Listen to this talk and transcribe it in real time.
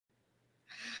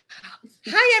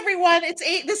Hi, everyone.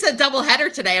 This is a double header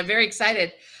today. I'm very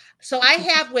excited. So I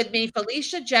have with me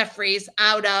Felicia Jeffries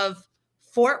out of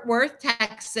Fort Worth,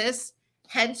 Texas,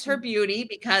 hence her beauty,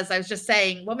 because I was just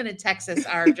saying women in Texas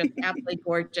are just absolutely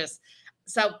gorgeous.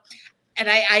 So, and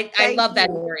I Thank love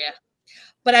that you. area.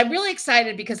 But I'm really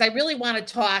excited because I really want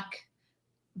to talk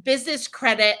business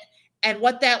credit and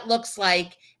what that looks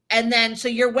like. And then, so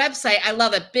your website, I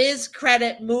love it,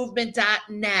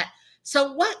 bizcreditmovement.net.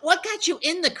 So what got you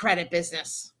in the credit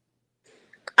business?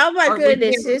 Oh my Or were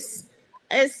goodness, you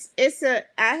it's a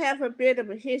I have a bit of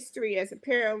a history as a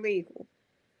paralegal.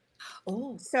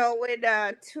 Oh, So in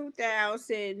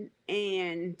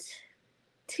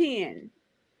 2010,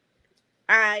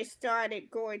 I started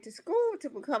going to school to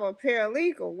become a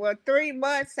paralegal. Well, 3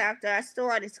 months after I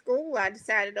started school, I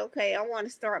decided, okay, I want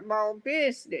to start my own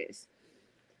business.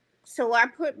 So I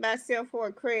put myself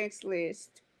on Craigslist,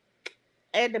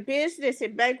 and the business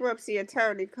and bankruptcy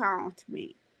attorney called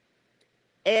me,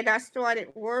 and I started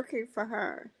working for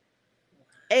her.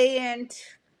 And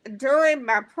during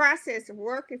my process of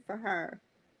working for her,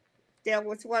 there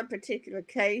was one particular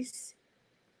case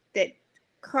that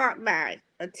caught my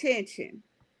attention.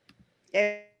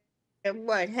 And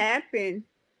what happened,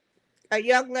 a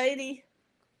young lady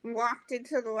walked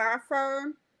into the law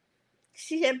firm.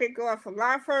 She had been going from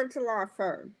law firm to law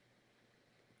firm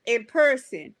in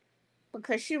person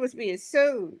because she was being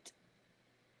sued.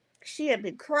 She had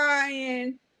been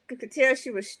crying. You could tell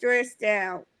she was stressed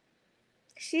out.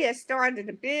 She had started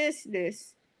a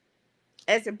business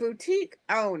as a boutique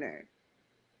owner.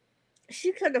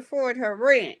 She couldn't afford her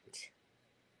rent.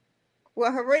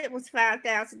 Well, her rent was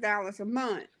 $5,000 a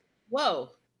month. whoa.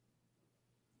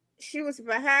 She was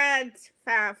behind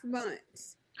 5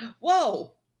 months.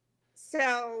 Whoa.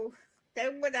 So they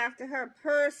went after her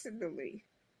personally,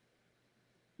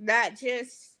 not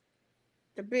just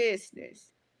the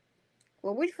business.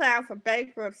 Well, we filed for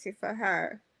bankruptcy for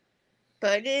her,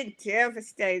 but it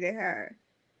devastated her.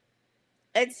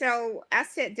 And so I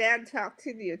sat down and talked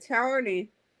to the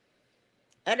attorney,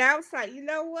 and I was like, you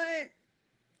know what?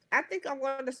 I think I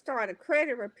want to start a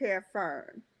credit repair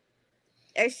firm.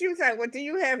 And she was like, well, do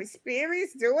you have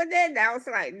experience doing that? And I was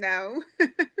like, no.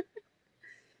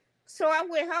 So I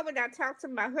went home and I talked to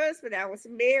my husband. I was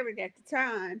married at the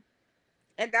time.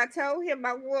 And I told him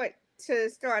I want to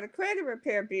start a credit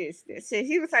repair business. And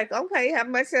he was like, okay, how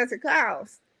much does it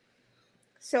cost?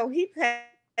 So he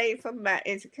paid for my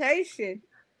education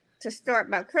to start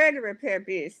my credit repair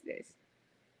business.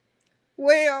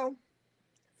 Well,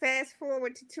 fast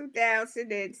forward to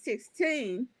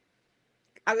 2016,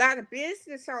 a lot of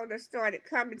business owners started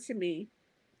coming to me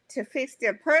to fix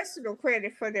their personal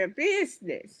credit for their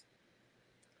business.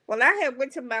 Well, I had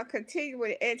went to my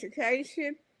continuing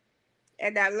education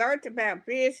and I learned about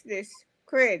business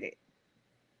credit.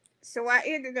 So I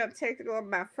ended up taking on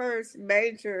my first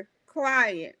major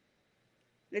client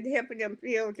and helping them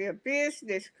build their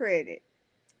business credit.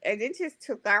 And it just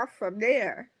took off from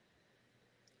there.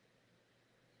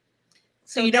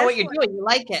 So So you know what that's you're what doing. You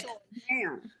like I'm it. doing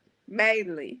now,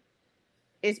 mainly.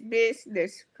 It's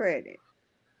business credit.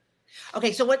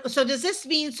 Okay, so does this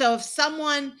mean so if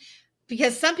someone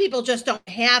because some people just don't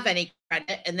have any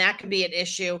credit and that could be an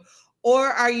issue, or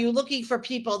are you looking for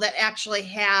people that actually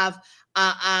have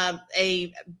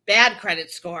a bad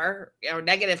credit score or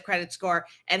negative credit score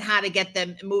and how to get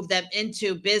them move them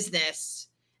into business?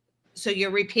 So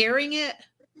you're repairing it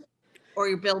or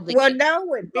you're building Well, it? no,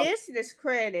 with Both. business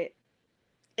credit,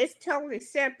 it's totally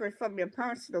separate from your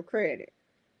personal credit.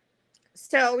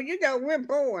 So, we're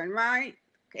born, right?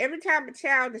 Every time a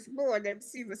child is born, they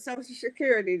receive a social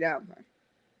security number,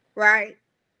 right?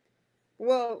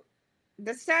 Well,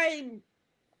 the same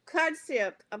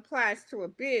concept applies to a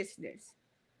business.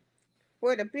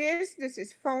 When a business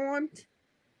is formed,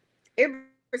 it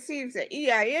receives an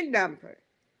EIN number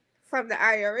from the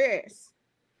IRS.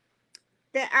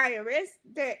 The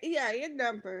EIN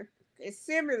number is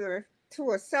similar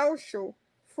to a social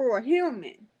for a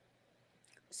human.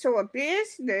 So a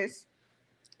business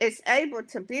is able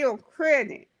to build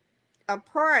credit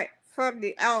apart from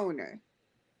the owner.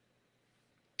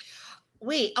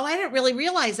 Wait, oh, I didn't really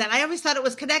realize that. I always thought it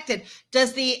was connected.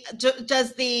 Does the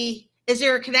is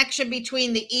there a connection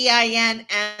between the EIN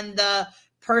and the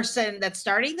person that's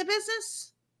starting the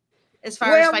business as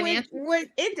far as Well, financial?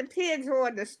 it depends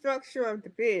on the structure of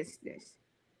the business.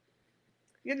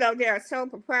 There are sole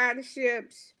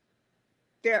proprietorships,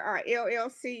 there are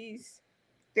LLCs,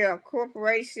 there are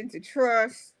corporations and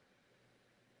trusts.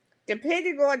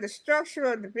 Depending on the structure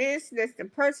of the business, the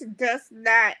person does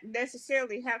not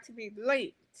necessarily have to be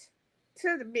linked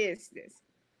to the business.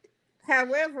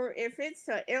 However, if it's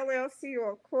a LLC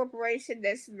or a corporation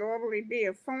that's normally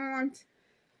being formed,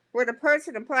 when a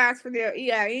person applies for their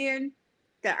EIN,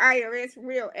 the IRS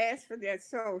will ask for their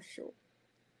social.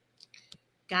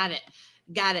 Got it.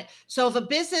 Got it. So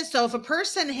if a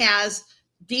person has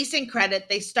decent credit,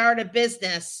 they start a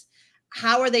business,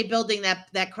 how are they building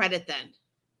that credit then?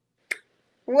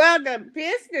 Well, the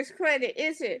business credit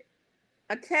isn't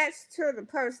attached to the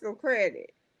personal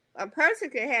credit. A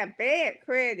person can have bad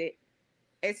credit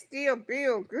and still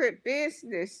build good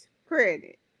business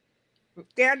credit.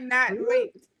 They're not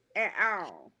linked at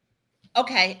all.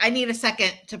 Okay, I need a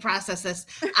second to process this.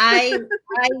 I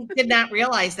did not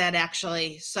realize that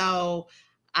actually. So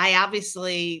I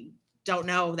obviously don't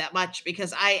know that much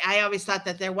because I always thought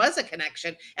that there was a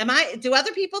connection. Do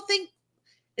other people think,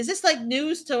 is this like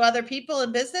news to other people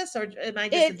in business, or am I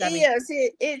just a It dummy? is.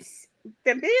 It's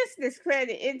the business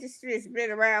credit industry has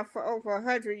been around for over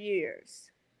 100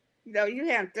 years. You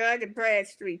have Dun and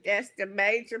Bradstreet. That's the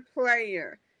major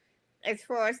player as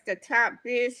far as the top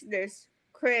business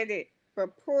credit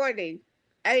reporting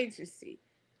agency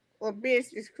or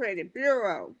business credit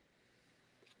bureau.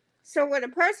 So when a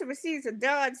person receives a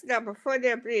DUNS number for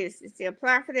their business, they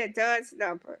apply for their DUNS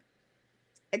number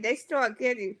and they start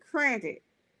getting credit.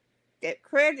 That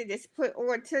credit is put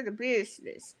onto the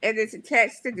business and it's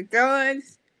attached to the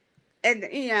DUNS and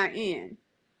the EIN.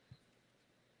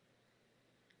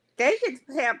 They can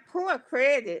have poor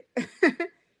credit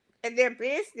and their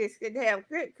business can have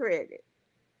good credit.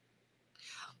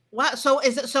 Wow.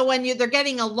 So when they're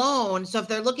getting a loan, so if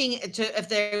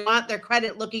they want their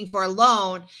credit looking for a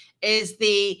loan, is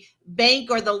the bank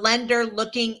or the lender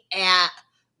looking at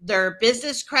their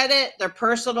business credit, their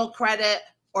personal credit,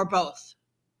 or both?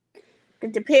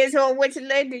 It depends on which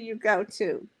lender you go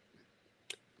to.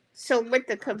 So with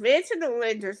the conventional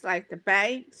lenders like the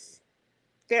banks,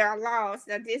 there are laws.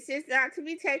 Now this is not to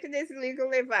be taken as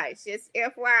legal advice, just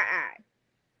FYI.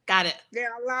 Got it.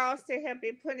 There are laws that have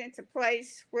been put into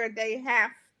place where they have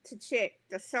to check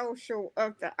the social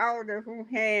of the owner who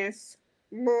has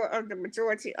more of the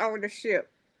majority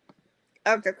ownership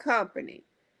of the company.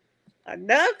 A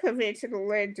non-conventional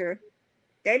lender,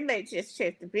 they may just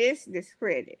check the business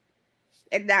credit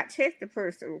and not check the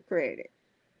personal credit.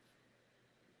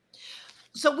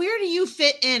 So where do you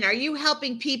fit in? Are you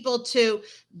helping people to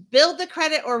build the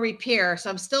credit or repair? So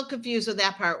I'm still confused with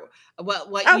that part. What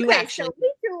you actually?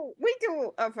 So we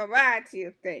do a variety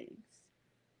of things.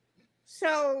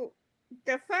 So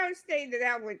the first thing that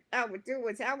I would do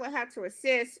is I would have to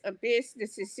assess a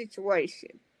business's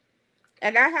situation,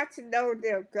 and I have to know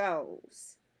their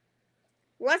goals.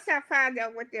 Once I find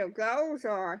out what their goals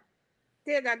are,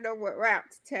 then I know what route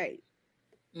to take.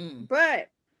 But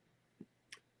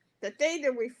the thing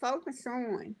that we focus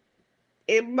on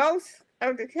in most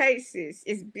of the cases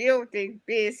is building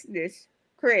business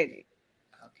credit.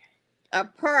 Okay.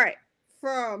 Apart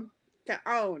from the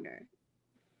owner,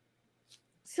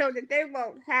 so that they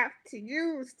won't have to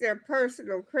use their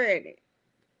personal credit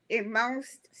in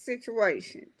most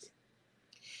situations.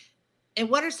 And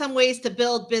what are some ways to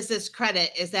build business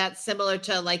credit? Is that similar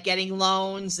to like getting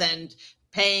loans and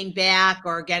paying back,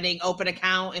 or getting open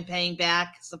account and paying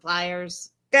back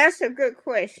suppliers? That's a good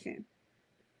question.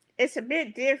 It's a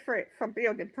bit different from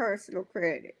building personal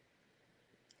credit.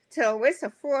 So it's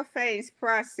a 4-phase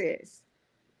process.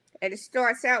 And it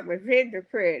starts out with vendor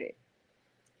credit.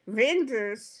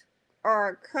 Vendors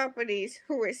are companies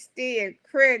who extend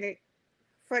credit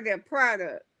for their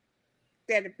product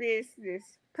that a business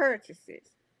purchases.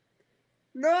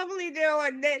 Normally, there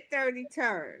are net 30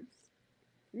 terms.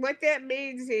 What that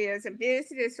means is a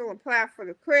business will apply for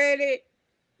the credit,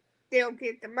 they'll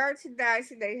get the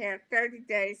merchandise, and they have 30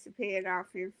 days to pay it off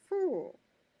in full.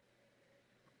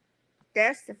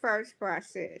 That's the first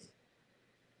process.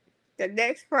 The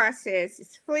next process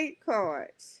is fleet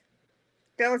cards.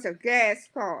 Those are gas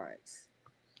cards.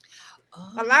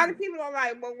 Oh. A lot of people are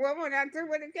like, well, what would I do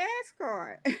with a gas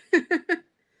card?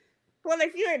 Well,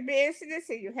 if you're in business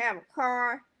and you have a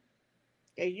car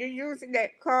and you're using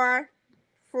that car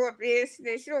for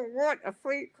business, you'll want a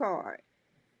fleet card.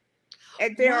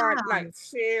 And there are like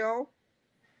Shell,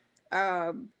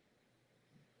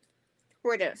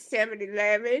 what else?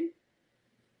 7-Eleven.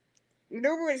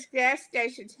 Numerous gas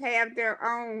stations have their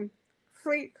own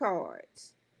fleet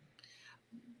cards.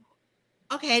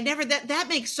 Okay, that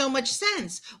makes so much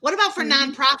sense. What about for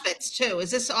nonprofits too? Is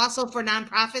this also for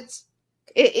nonprofits?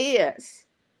 It is.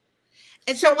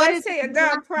 And so let's say a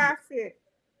nonprofit.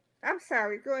 I'm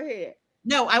sorry, go ahead.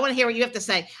 No, I want to hear what you have to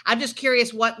say. I'm just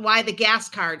curious why the gas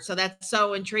card. So that's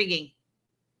so intriguing.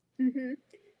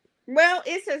 Well,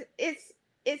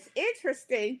 it's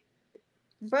interesting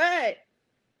But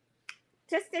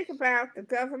just think about the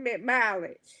government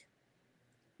mileage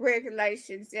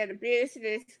regulations that a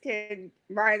business can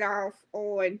write off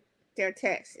on their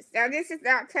taxes. Now, this is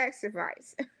not tax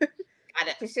advice. Got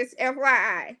it. It's just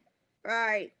FYI.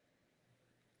 Right.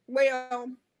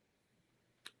 Well,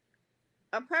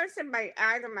 a person may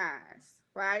itemize,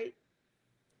 right?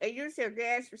 And use their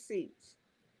gas receipts,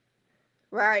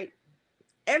 right?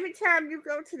 Every time you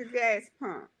go to the gas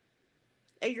pump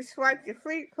and you swipe your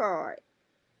fleet card,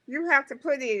 you have to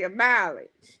put in your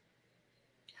mileage.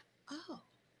 Oh.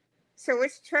 So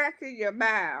it's tracking your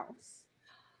miles.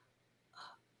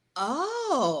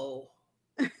 Oh.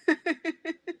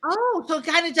 Oh, so it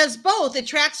kind of does both. It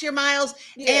tracks your miles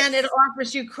and it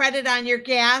offers you credit on your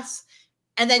gas,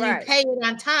 and then you pay it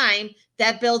on time.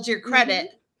 That builds your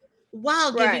credit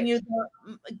while giving you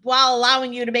while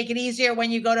allowing you to make it easier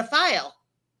when you go to file.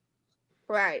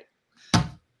 Right.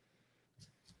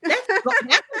 That's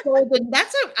golden.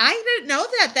 I didn't know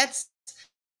that.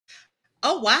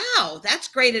 Oh wow, that's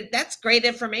great. That's great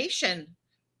information.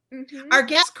 Are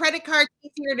gas credit cards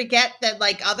easier to get than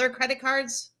like other credit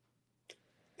cards?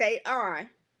 They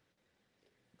are.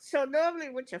 So normally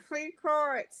with your fleet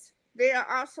cards, they are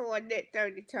also on net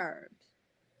 30 terms.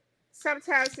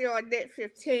 Sometimes they're on net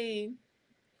 15.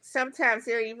 Sometimes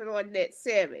they're even on net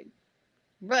 7.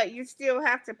 But you still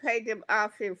have to pay them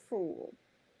off in full.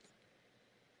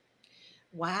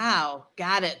 Wow,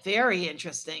 got it. Very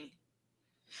interesting.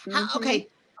 Okay.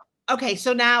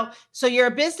 So you're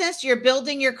a business, you're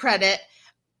building your credit.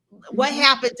 What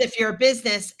happens if you're a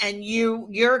business and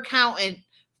your accountant,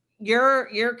 your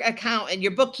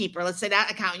bookkeeper, let's say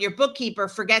that accountant, your bookkeeper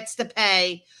forgets to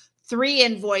pay 3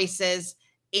 invoices,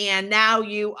 and now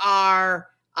you are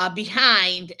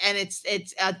behind, and it's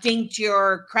dinged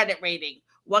your credit rating?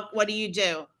 What do you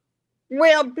do?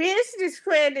 Well, business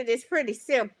credit is pretty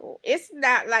simple. It's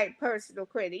not like personal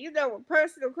credit. You know, with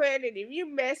personal credit, if you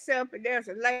mess up and there's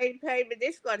a late payment,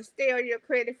 it's going to stay on your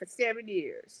credit for 7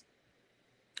 years.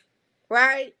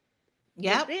 Right?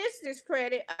 Yeah. Business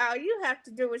credit, all you have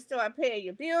to do is start paying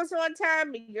your bills on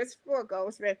time, and your score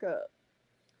goes back up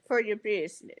for your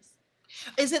business.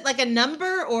 Is it like a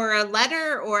number or a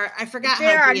letter, or I forgot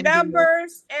there how are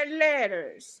numbers and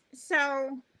letters.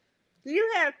 So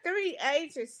you have 3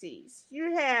 agencies.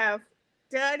 You have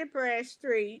Dun &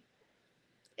 Bradstreet,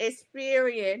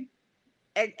 Experian,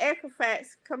 and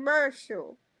Equifax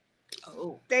Commercial.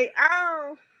 Oh. They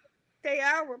all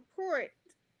report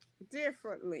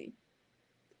differently.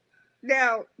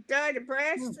 Now, Dun &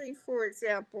 Bradstreet, for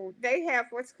example, they have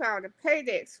what's called a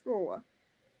paydex score.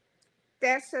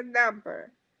 That's a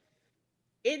number.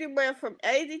 Anywhere from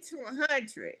 80 to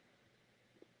 100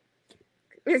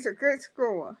 is a good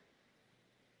score.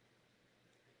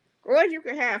 Or you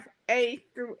can have A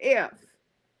through F.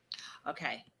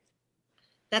 Okay.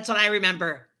 That's what I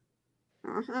remember.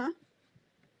 A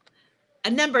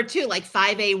number 2, like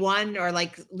 5A1 or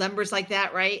like numbers like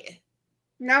that, right?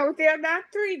 No, they're not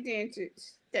 3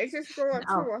 digits. They just go up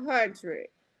to 100.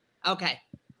 Okay.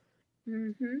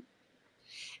 And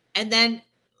then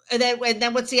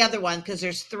what's the other one? Because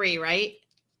there's 3, right?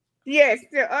 Yes,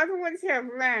 the other ones have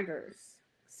letters.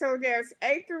 So there's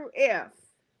A through F.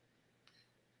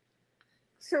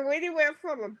 So anywhere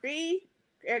from a B,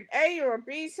 an A or a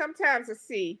B, sometimes a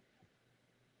C.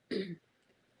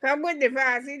 I wouldn't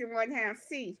advise anyone have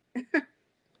C.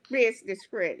 Business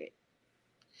credit.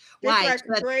 Why? It's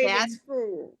like a grade in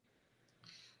school.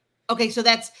 Okay, so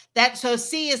so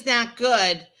C is not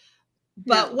good.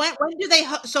 But when do they?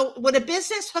 So would a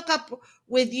business hook up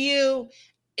with you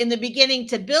in the beginning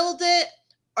to build it,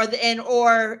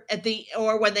 or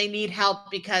when they need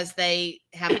help because they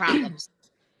have problems?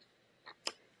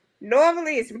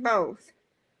 Normally, it's both.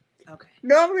 Okay.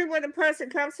 Normally, when a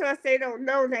person comes to us, they don't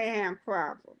know they have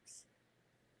problems.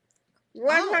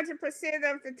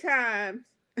 100% of the time,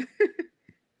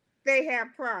 they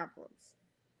have problems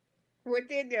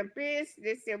within their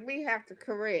business that we have to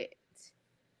correct.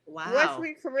 Wow. Once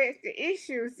we correct the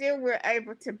issues, then we're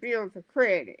able to build the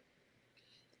credit.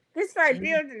 It's like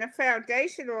building a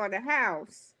foundation on a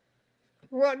house.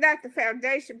 Well, not the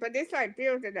foundation, but it's like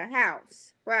building a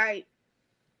house, right?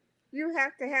 You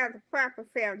have to have the proper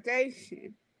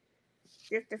foundation.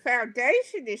 If the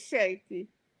foundation is shaky,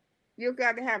 you've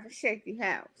got to have a shaky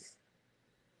house.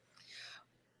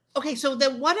 Okay, so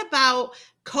then what about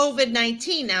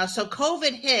COVID-19 now? So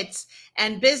COVID hits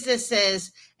and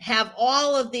businesses have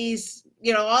all of these,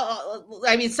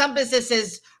 some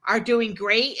businesses are doing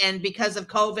great, and because of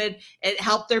COVID, it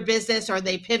helped their business, or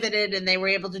they pivoted and they were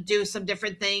able to do some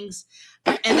different things.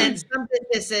 And then some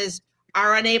businesses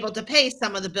are unable to pay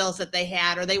some of the bills that they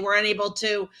had, or they were unable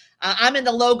to. I'm in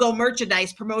the logo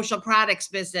merchandise promotional products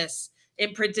business,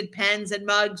 imprinted pens and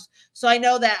mugs. So I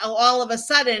know that all of a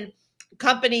sudden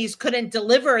companies couldn't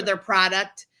deliver their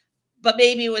product, but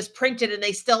maybe it was printed and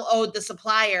they still owed the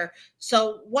supplier.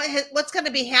 So what's going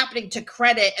to be happening to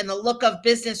credit and the look of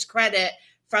business credit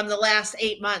from the last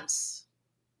 8 months?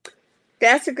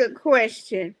 That's a good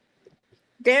question.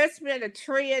 There's been a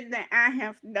trend that I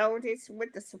have noticed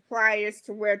with the suppliers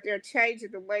to where they're changing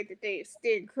the way that they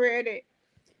extend credit.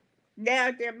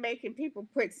 Now they're making people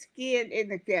put skin in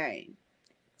the game.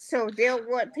 So they'll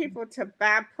want people to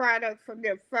buy product from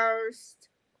them first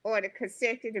on a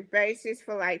consecutive basis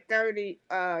for like 60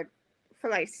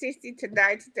 to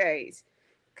 90 days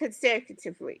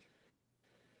consecutively.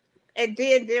 And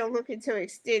then they're looking to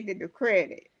extend the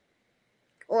credit.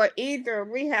 Or either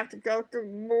we have to go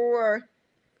through more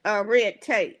red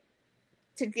tape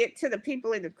to get to the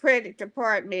people in the credit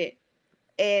department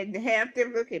and have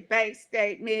them look at bank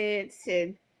statements,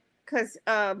 and because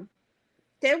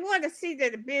they want to see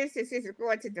that the business isn't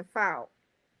going to default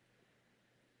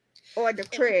or the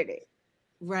credit.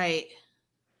 Right.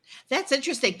 That's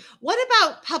interesting. What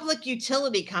about public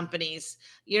utility companies?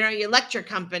 Your electric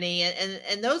company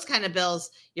and those kind of bills,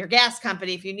 your gas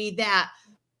company, if you need that.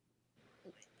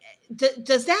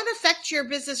 Does that affect your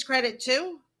business credit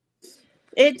too?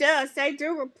 It does. They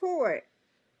do report.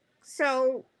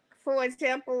 So, for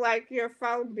example, like your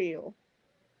phone bill,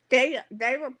 they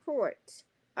report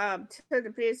to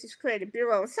the Business Credit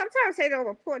Bureau. Sometimes they don't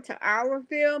report to all of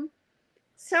them.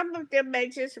 Some of them may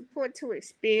just report to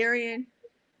Experian,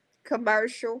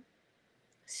 Commercial.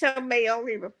 Some may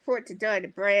only report to Dun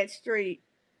and Bradstreet.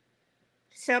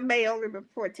 Some may only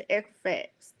report to Equifax.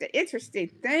 The interesting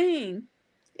thing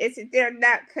is that they're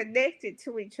not connected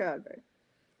to each other.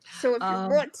 So if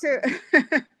you want to,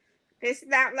 it's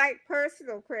not like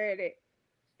personal credit.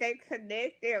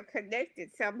 They're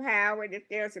connected somehow. And if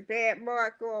there's a bad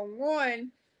mark on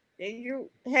one, and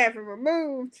you have it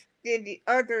removed, then the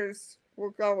others will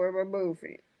go and remove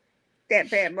it. That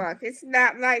bad mark. It's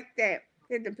not like that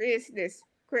in the business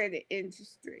credit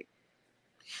industry.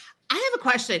 I have a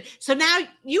question. So now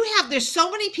there's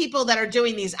so many people that are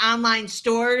doing these online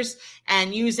stores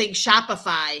and using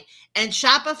Shopify, and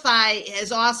Shopify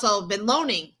has also been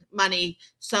loaning money.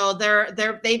 So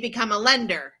they become a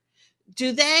lender.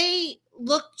 Do they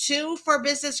look too for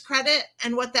business credit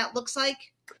and what that looks like?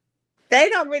 They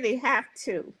don't really have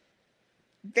to.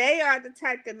 They are the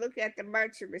type that look at the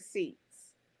merchant receipts.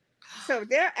 So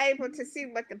they're able to see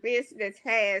what the business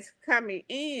has coming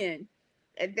in,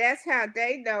 and that's how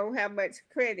they know how much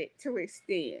credit to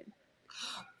extend.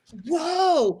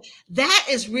 Whoa, that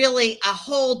is really a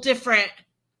whole different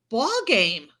ball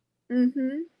game.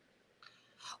 Mm-hmm.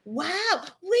 Wow.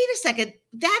 Wait a second.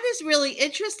 That is really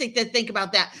interesting to think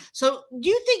about that. So do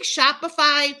you think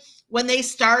Shopify, when they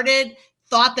started,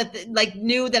 thought that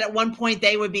knew that at one point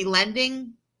they would be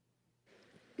lending?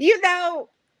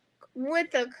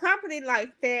 With a company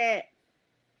like that,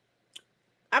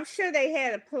 I'm sure they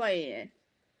had a plan.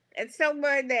 And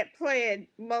somewhere in that plan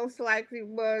most likely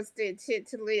was the intent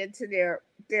to lend to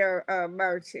their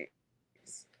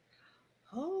merchants.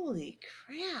 Holy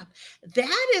crap.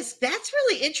 That's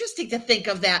really interesting to think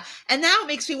of that. And now it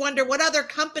makes me wonder what other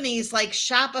companies like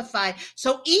Shopify,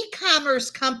 so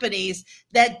e-commerce companies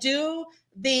that do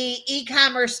the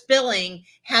e-commerce billing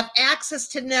have access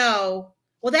to know.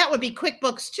 Well, that would be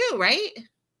QuickBooks too, right?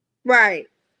 Right.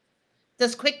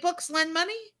 Does QuickBooks lend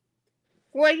money?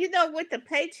 Well, with the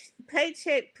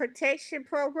paycheck protection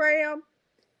program,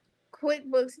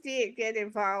 QuickBooks did get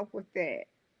involved with that.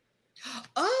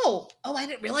 Oh, I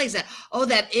didn't realize that. Oh,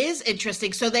 that is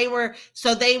interesting. So they were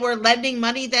lending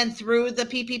money then through the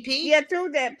PPP? Yeah,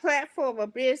 through that platform, a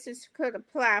business could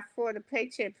apply for the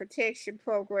paycheck protection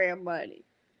program money.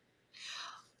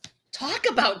 Talk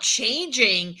about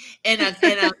changing in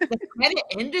the credit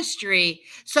industry.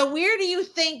 So where do you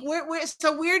think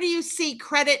where do you see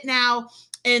credit now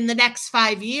in the next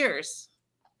 5 years?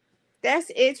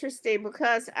 That's interesting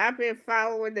because I've been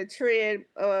following the trend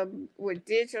with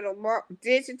digital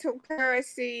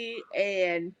currency,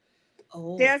 and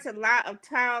there's a lot of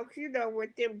talk,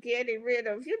 with them getting rid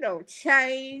of,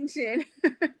 change, and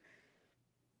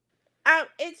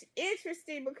it's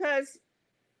interesting because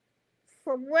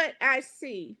from what I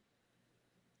see,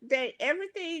 that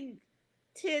everything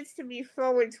tends to be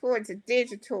flowing towards a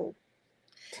digital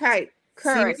type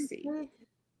currency. Seriously?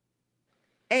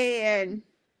 And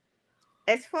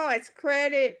as far as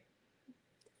credit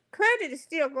is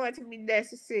still going to be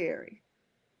necessary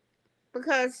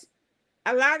because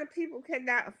a lot of people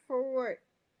cannot afford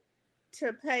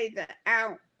to pay the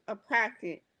amount of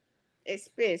pocket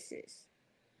expenses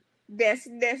that's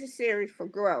necessary for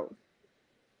growth.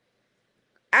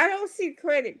 I don't see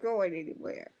credit going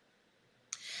anywhere.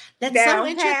 That's so Now,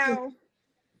 interesting.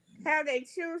 how they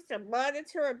choose to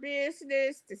monitor a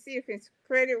business to see if it's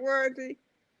credit worthy,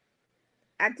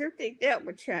 I do think that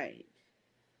would change.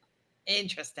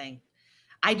 Interesting.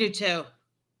 I do too.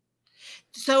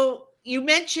 So you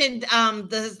mentioned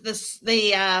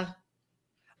the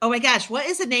oh my gosh, what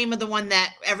is the name of the one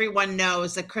that everyone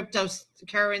knows, the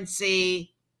cryptocurrency?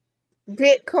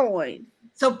 Bitcoin.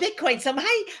 So Bitcoin. So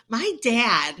my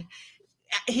dad,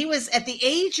 he was at the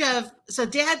age of, so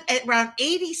dad at around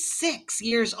 86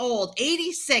 years old,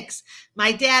 86.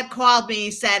 My dad called me,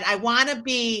 he said, I want to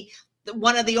be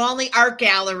one of the only art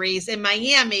galleries in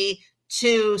Miami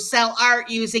to sell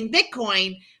art using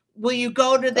Bitcoin. Will you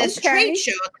go to this trade Okay.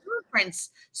 show,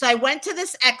 conference? So I went to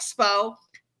this expo.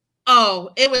 Oh,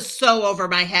 it was so over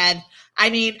my head. I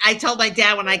mean, I told my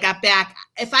dad when I got back,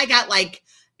 if I got like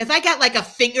a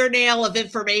fingernail of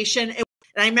information, and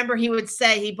I remember he would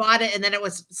say he bought it and then it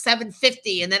was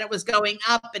 750 and then it was going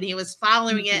up and he was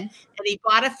following it and he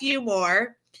bought a few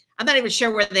more. I'm not even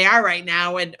sure where they are right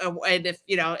now. And if,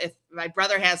 you know, if my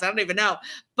brother has, I don't even know,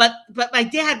 but my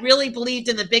dad really believed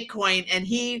in the Bitcoin, and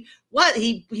he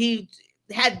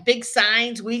had big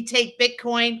signs. We take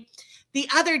Bitcoin. The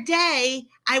other day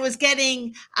I was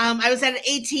I was at an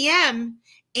ATM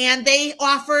and they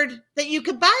offered that you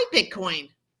could buy Bitcoin.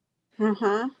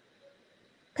 Uh-huh.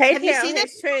 Have you seen PayPal that?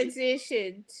 has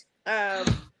transitioned to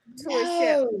accept,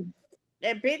 No.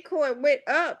 and Bitcoin went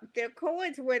up. Their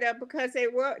coins went up because they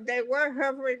were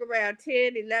hovering around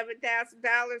 $10,000,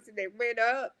 $11,000, and they went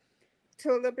up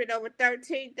to a little bit over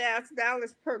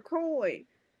 $13,000 per coin.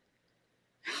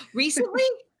 Recently?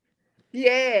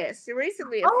 Yes,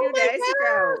 recently, a Oh few my days God.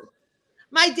 ago.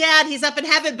 My dad, he's up in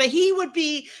heaven, but he would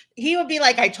be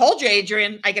like, I told you,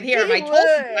 Adrian. I could hear him. He I told you.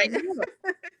 I would. knew.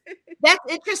 That's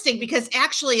interesting because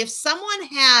actually, if someone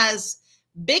has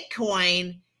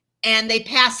Bitcoin and they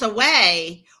pass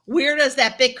away, where does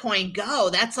that Bitcoin go?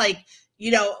 That's like,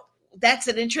 you know, that's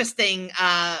an interesting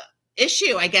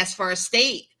issue, I guess, for a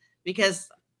state, because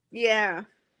Yeah,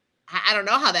 I don't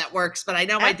know how that works, but I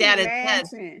know my I can dad has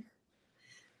said, imagine.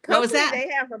 what was Hopefully, that? they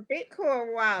have a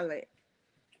Bitcoin wallet.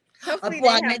 Hopefully,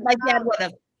 Well, they have my a dad would wallet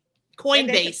have that they could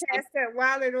Coinbase. pass that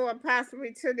wallet on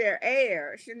possibly to their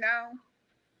heirs, you know?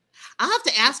 I'll have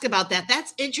to ask about that.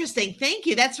 That's interesting. Thank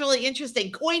you. That's really interesting.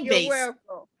 You're Coinbase.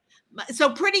 welcome.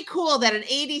 So pretty cool that an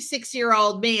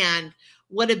 86-year-old man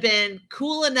would have been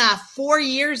cool enough 4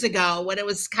 years ago when it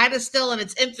was kind of still in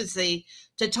its infancy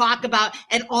to talk about,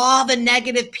 and all the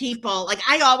negative people. Like,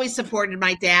 I always supported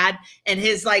my dad and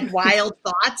his like wild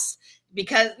thoughts,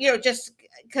 because, you know, just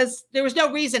because there was no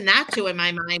reason not to in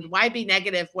my mind. Why be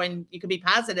negative when you could be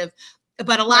positive?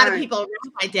 But a lot of Right. people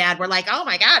around my dad were like, oh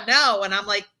my God, no. And I'm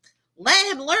like,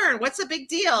 let him learn. What's the big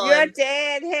deal? Your And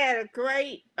dad had a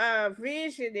great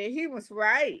vision, and he was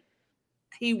right.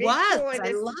 he was. Bitcoin I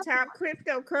is love the top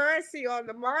cryptocurrency on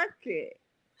the market.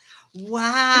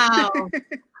 Wow.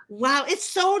 Wow. It's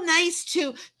so nice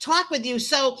to talk with you.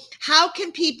 So how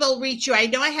can people reach you? I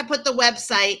know I have put the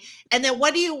website, and then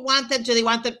what do you want them to, do you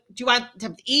want them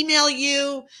to email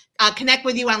you, connect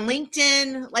with you on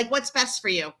LinkedIn? Like, what's best for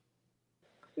you?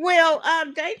 Well,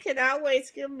 they can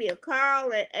always give me a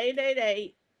call at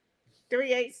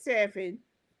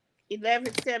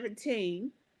 888-387-1117.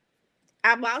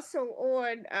 I'm also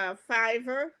on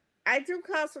Fiverr. I do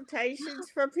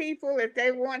consultations for people if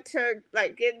they want to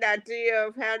like get an idea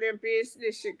of how their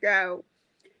business should go.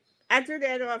 I do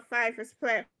that on Fiverr's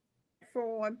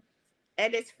platform,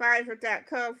 and it's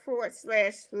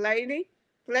fiverr.com/lady.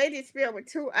 Lady spelled with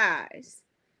two I's.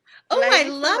 Oh, I Lady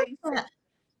love Felicia.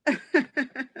 that.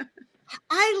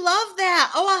 I love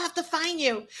that. Oh, I'll have to find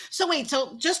you. So wait,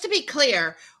 so just to be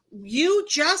clear, you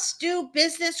just do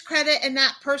business credit and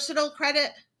not personal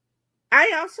credit?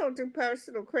 I also do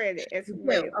personal credit as You do.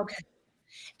 well. Okay.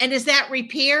 And is that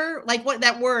repair? Like, what,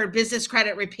 that word, business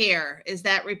credit repair, is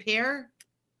that repair?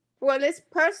 Well, it's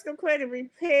personal credit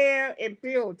repair and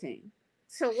building.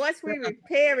 So once we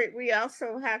repair it, we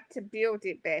also have to build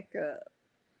it back up.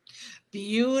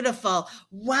 Beautiful.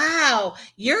 Wow.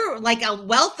 You're like a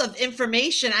wealth of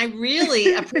information. I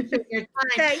really appreciate your time.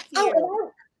 Thank Oh, you.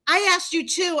 and I asked you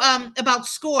too about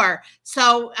SCORE.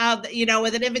 So, you know,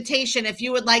 with an invitation, if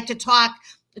you would like to talk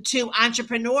to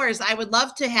entrepreneurs, I would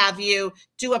love to have you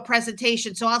do a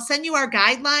presentation. So I'll send you our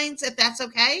guidelines if that's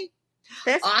okay.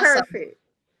 That's Awesome. perfect.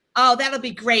 Oh, that'll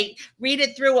be great. Read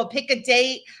it through. We'll pick a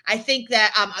date. I think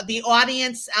that the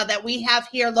audience that we have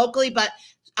here locally, but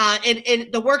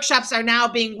And the workshops are now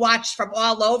being watched from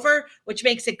all over, which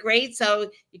makes it great.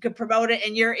 So you could promote it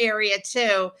in your area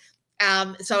too.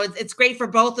 So it's great for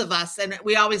both of us. And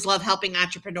we always love helping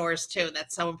entrepreneurs too.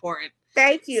 That's so important.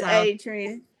 Thank you, So,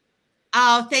 Adrian.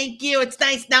 Oh, thank you. It's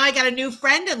nice. Now I got a new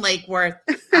friend in Lake Worth,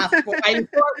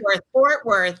 Fort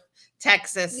Worth,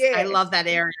 Texas. Yes. I love that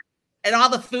area. And all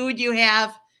the food you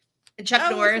have. And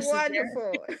Chuck Norris is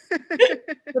wonderful.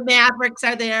 The Mavericks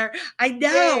are there. I know.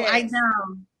 Yes. I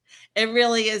know. It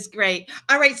really is great.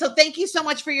 All right. So thank you so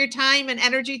much for your time and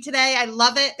energy today. I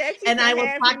love it. Thank you and for I will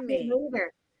having talk to you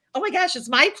later. Oh my gosh, it's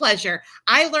my pleasure.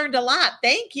 I learned a lot.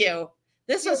 Thank you.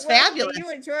 This was fabulous. You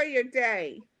enjoy your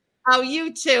day. Oh,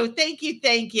 you too. Thank you.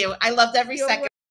 Thank you. I loved every second.